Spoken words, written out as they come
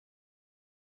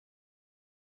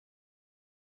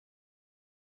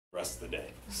the rest of the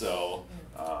day. So,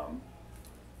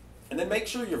 and then make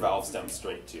sure your valve stem's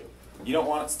straight too. You don't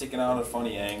want it sticking out at a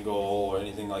funny angle or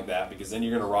anything like that, because then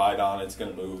you're going to ride on it, it's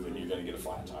going to move, and you're going to get a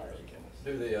flat tire again.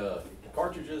 Do the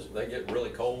cartridges, they get really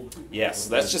cold? Yes,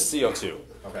 that's just CO2.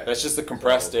 Okay. That's just the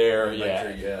compressed air. Make Yeah.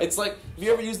 sure you have It's like, have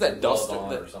you ever used that duster?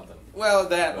 or something. Well,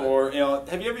 that, or,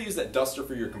 have you ever used that duster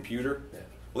for your computer? Yeah.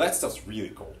 Well, that stuff's really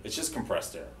cold. It's just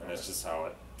compressed air, and that's just how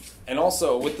it. And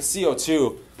also, with the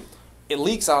CO2, it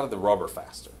leaks out of the rubber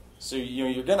faster. So,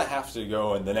 you're going to have to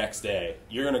go, and the next day,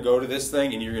 you're going to go to this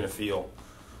thing, and you're going to feel,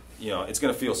 it's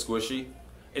going to feel squishy.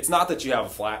 It's not that you have a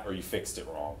flat or you fixed it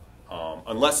wrong,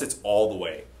 unless it's all the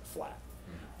way flat.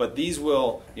 But these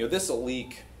will, this will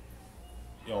leak,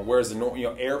 whereas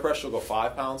the air pressure will go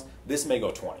 5 pounds, this may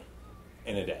go 20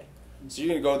 in a day. So you're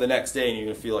going to go the next day and you're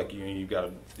going to feel like you've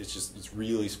got it's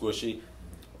really squishy.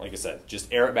 Like I said,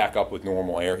 just air it back up with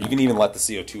normal air. You can even let the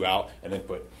CO2 out and then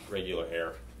put regular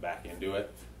air back into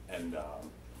it, and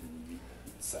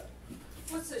it's set.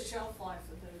 What's the shelf life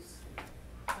of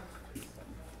those?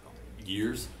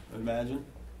 Years, I imagine.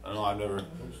 I don't know. I've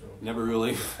never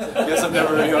really. I guess I've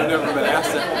never been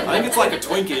asked that. I think it's like a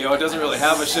Twinkie. It doesn't really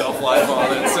have a shelf life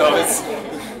on it, so it's.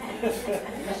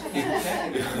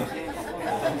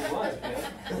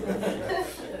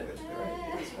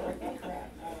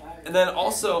 And then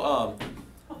also,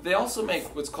 they also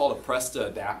make what's called a Presta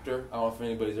adapter. I don't know if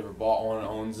anybody's ever bought one and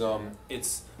owns them.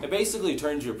 It basically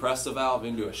turns your Presta valve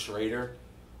into a Schrader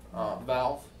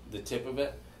valve, the tip of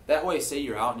it. That way, say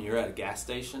you're out and you're at a gas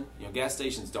station. Gas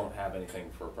stations don't have anything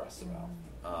for a Presta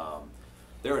valve.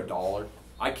 They're $1.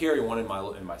 I carry one in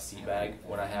my seat bag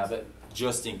when I have it,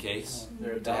 just in case.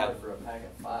 They're $1 for a pack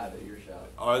of 5 at your shop.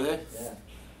 Are they? Yeah.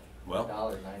 Well,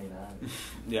 $1.99.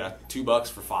 yeah, $2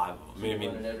 for 5 of them.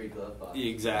 One in every glove box.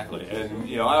 Exactly. And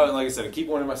like I said, I keep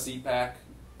one in my seat pack.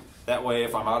 That way,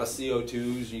 if I'm out of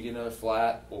CO2s, you get another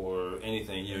flat or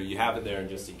anything, you have it there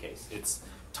just in case. It's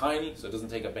tiny, so it doesn't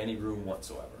take up any room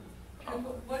whatsoever. And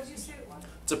what did you say it was?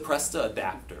 It's a Presta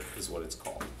adapter, is what it's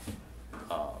called.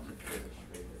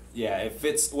 Yeah, it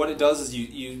fits. What it does is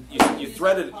you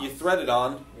thread it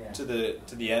on to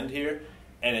the end here,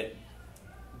 and it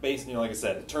basically, like I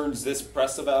said, it turns this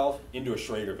Presta valve into a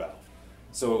Schrader valve,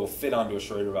 so it will fit onto a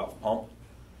Schrader valve pump.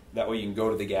 That way, you can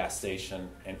go to the gas station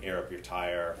and air up your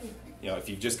tire. If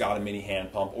you've just got a mini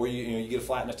hand pump, or you get a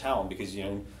flat in a town because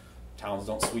towns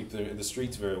don't sweep the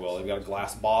streets very well. They've got a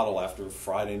glass bottle after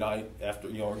Friday night, after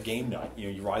or game night.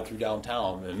 You ride through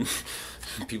downtown and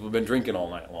people have been drinking all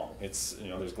night long. It's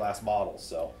there's glass bottles.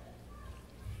 So.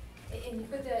 And you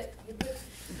put that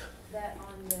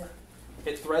on the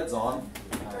It threads on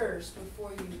first before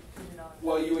you put it on.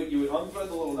 Well, you would unthread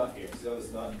the little nut here. See how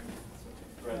this nut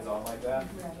threads on like that?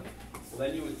 Right. Well,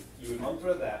 then you would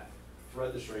unthread that,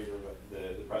 thread the Schrader with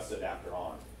the Presta adapter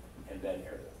on, and then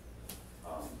air it.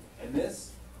 And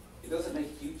this, it doesn't make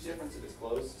a huge difference if it's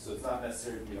closed, so it's not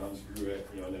necessary to unscrew it,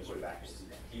 and then put it back.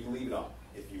 You can leave it on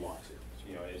if you want to.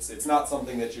 It's not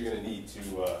something that you're going to need to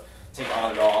take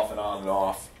on and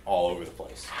off all over the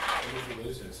place. If you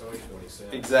lose it, it's always 20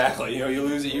 cents. Exactly. You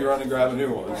lose it, you run and grab a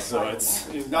new one. So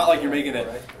it's not like you're making it.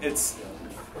 It's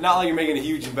not like you're making a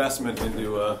huge investment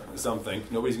into something.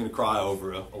 Nobody's going to cry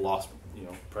over a lost,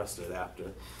 Presta adapter.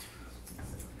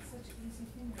 Such an easy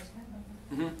thing to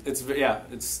have.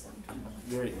 It's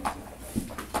very easy.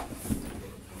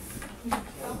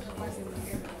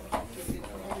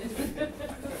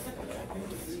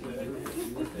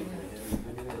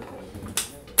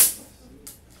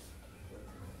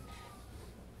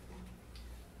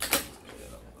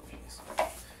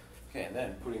 Okay, and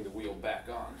then putting the wheel back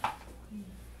on.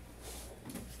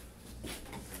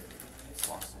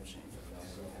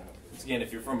 Once again,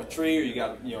 if you're from a tree or you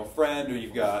got a friend or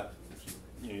you've got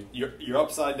you're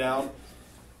upside down,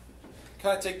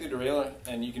 kind of take the derailleur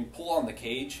and you can pull on the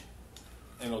cage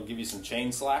and it'll give you some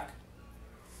chain slack.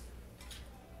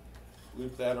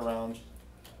 Loop that around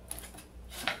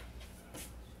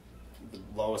the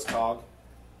lowest cog.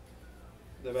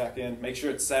 The back end. Make sure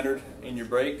it's centered in your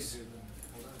brakes.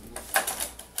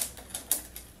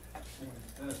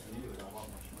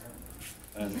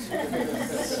 And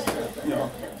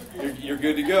you're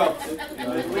good to go.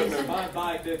 At least my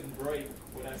bike didn't break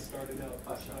when I started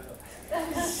up.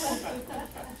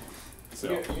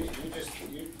 So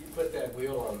You put that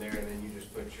wheel on there and then you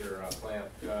just put your clamp.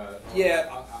 Yeah.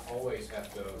 I always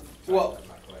have to Well, tighten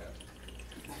my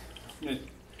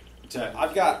clamp.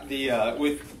 I've got the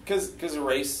because I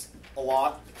race a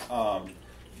lot.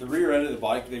 The rear end of the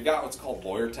bike, they've got what's called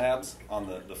lawyer tabs on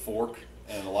the fork,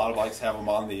 and a lot of bikes have them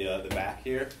on the back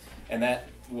here, and that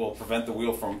will prevent the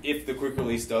wheel from, if the quick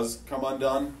release does come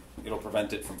undone, it'll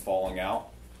prevent it from falling out.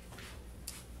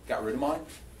 got rid of mine,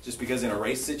 just because in a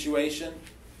race situation,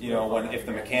 you know, if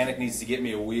the mechanic needs to get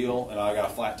me a wheel and I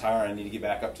got a flat tire and I need to get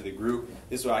back up to the group,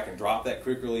 this way I can drop that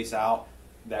quick release out,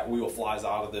 that wheel flies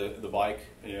out of the bike,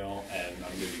 you know, and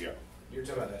I'm good to go. You're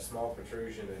talking about that small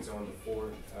protrusion that's on the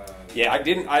fork. Yeah,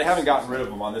 I haven't gotten rid of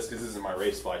them on this because this isn't my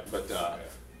race bike, but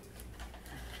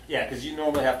yeah, because you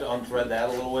normally have to unthread that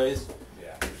a little ways.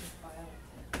 Yeah.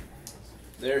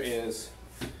 There is,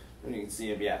 you can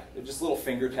see them, yeah, they're just little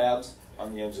finger tabs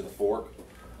on the edge of the fork,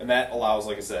 and that allows,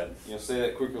 like I said, you know, say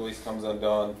that quick release comes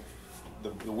undone, the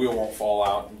wheel won't fall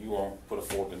out, and you won't put a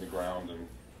fork in the ground and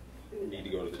need to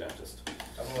go to the dentist.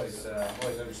 I've always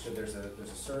understood there's a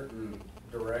certain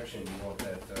direction you want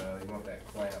that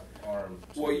clamp arm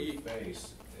to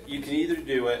face. You can either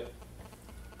do it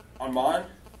on mine.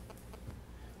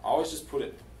 I always just put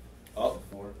it up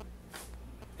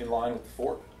in line with the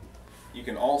fork. You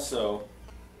can also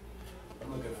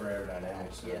I'm looking for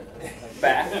aerodynamics. Yeah.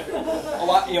 back a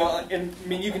lot, you know, and I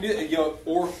mean you can do it, you know,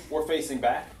 or facing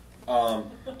back.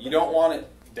 You don't want it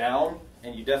down,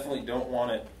 and you definitely don't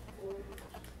want it.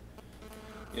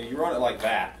 You know, you run it like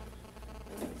that.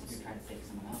 You're trying to take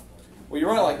someone out. Well, you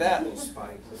run it like that.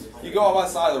 Spikes. You go on the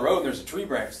side of the road, and there's a tree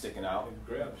branch sticking out. It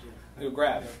grabs you. It'll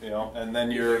grab, you know, and then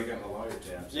you're. You got the lawyer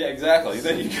tabs. Yeah, exactly.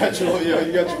 Then you got your, you know,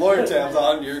 you got your lawyer tabs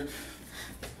on. You're.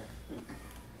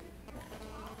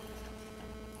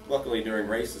 Luckily, during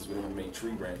races, we don't have many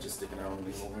tree branches sticking out on the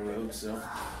middle of the road, so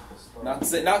not to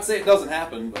say it doesn't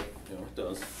happen, but you know it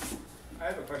does. I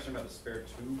have a question about the spare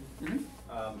tube.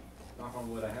 Mm-hmm. Knock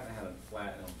on wood, I haven't had a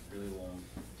flat in a really long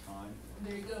time.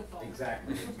 There you go, Paul.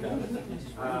 Exactly.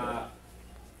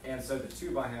 And so the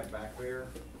tube I have back there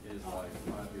is like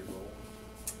 5 years old.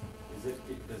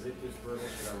 Does it just brittle?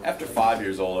 Should I After replace 5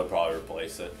 years old, I'd probably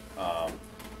replace it. Yeah,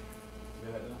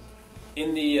 that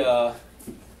does.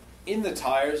 In the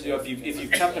tires, you know, if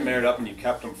you've kept them aired up and you've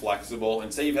kept them flexible,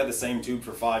 and say you've had the same tube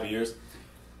for 5 years,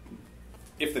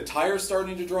 if the tire's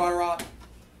starting to dry rot,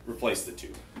 replace the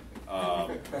tube.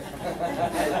 But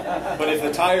if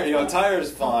the tire, you know, the tire is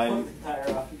fine, Put the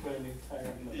tire off and put a new tire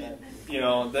in the bed. you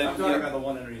know, then I'm talking about the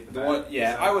one underneath the the back. one,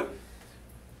 yeah, I would.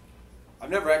 I've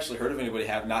never actually heard of anybody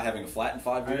not having a flat in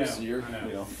 5 I years. know, You're, I know.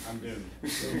 you know, I'm doomed.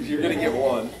 you're gonna get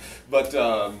one, but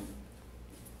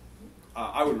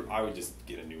I would just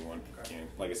get a new one. You know,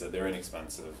 like I said, they're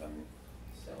inexpensive, and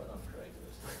Sell it on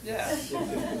Craigslist.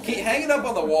 yeah, hang it up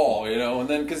on the wall, you know, and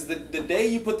then because the day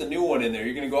you put the new one in there,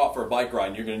 you're gonna go out for a bike ride,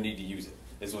 and you're gonna need to use it.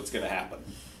 Is what's gonna happen.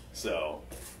 So,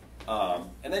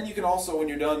 and then you can also, when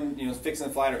you're done, you know, fixing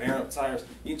the flat or airing up tires,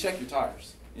 you can check your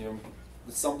tires. You know,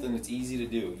 it's something that's easy to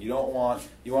do. You want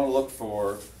to look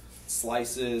for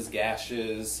slices,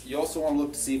 gashes. You also want to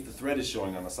look to see if the thread is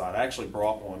showing on the side. I actually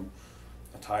brought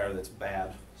a tire that's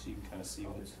bad, so you can kind of see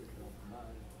what it's.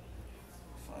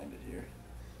 Find it here.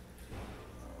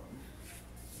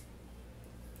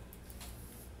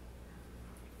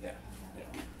 Yeah,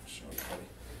 show you, buddy.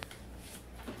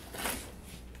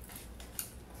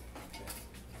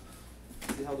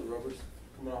 See how the rubber's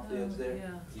coming off the edge there?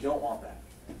 Yeah. You don't want that.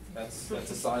 That's a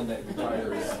sign that your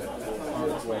tire is on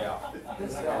its way out.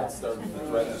 It's starting, the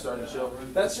threads are starting to show.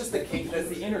 That's just that's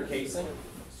the inner casing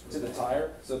to the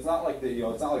tire. So it's not like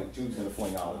it's not like the tube's gonna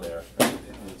fling out of there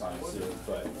anytime soon.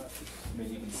 But I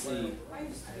mean, you can see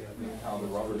how the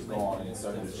rubber's gone and it's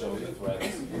starting to show the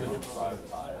threads on the side of the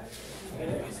tire.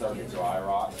 And it's starting to dry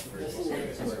rot, just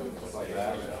like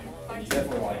that. And you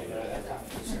definitely want to get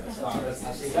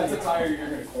that. That's a tire you're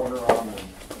gonna corner on. And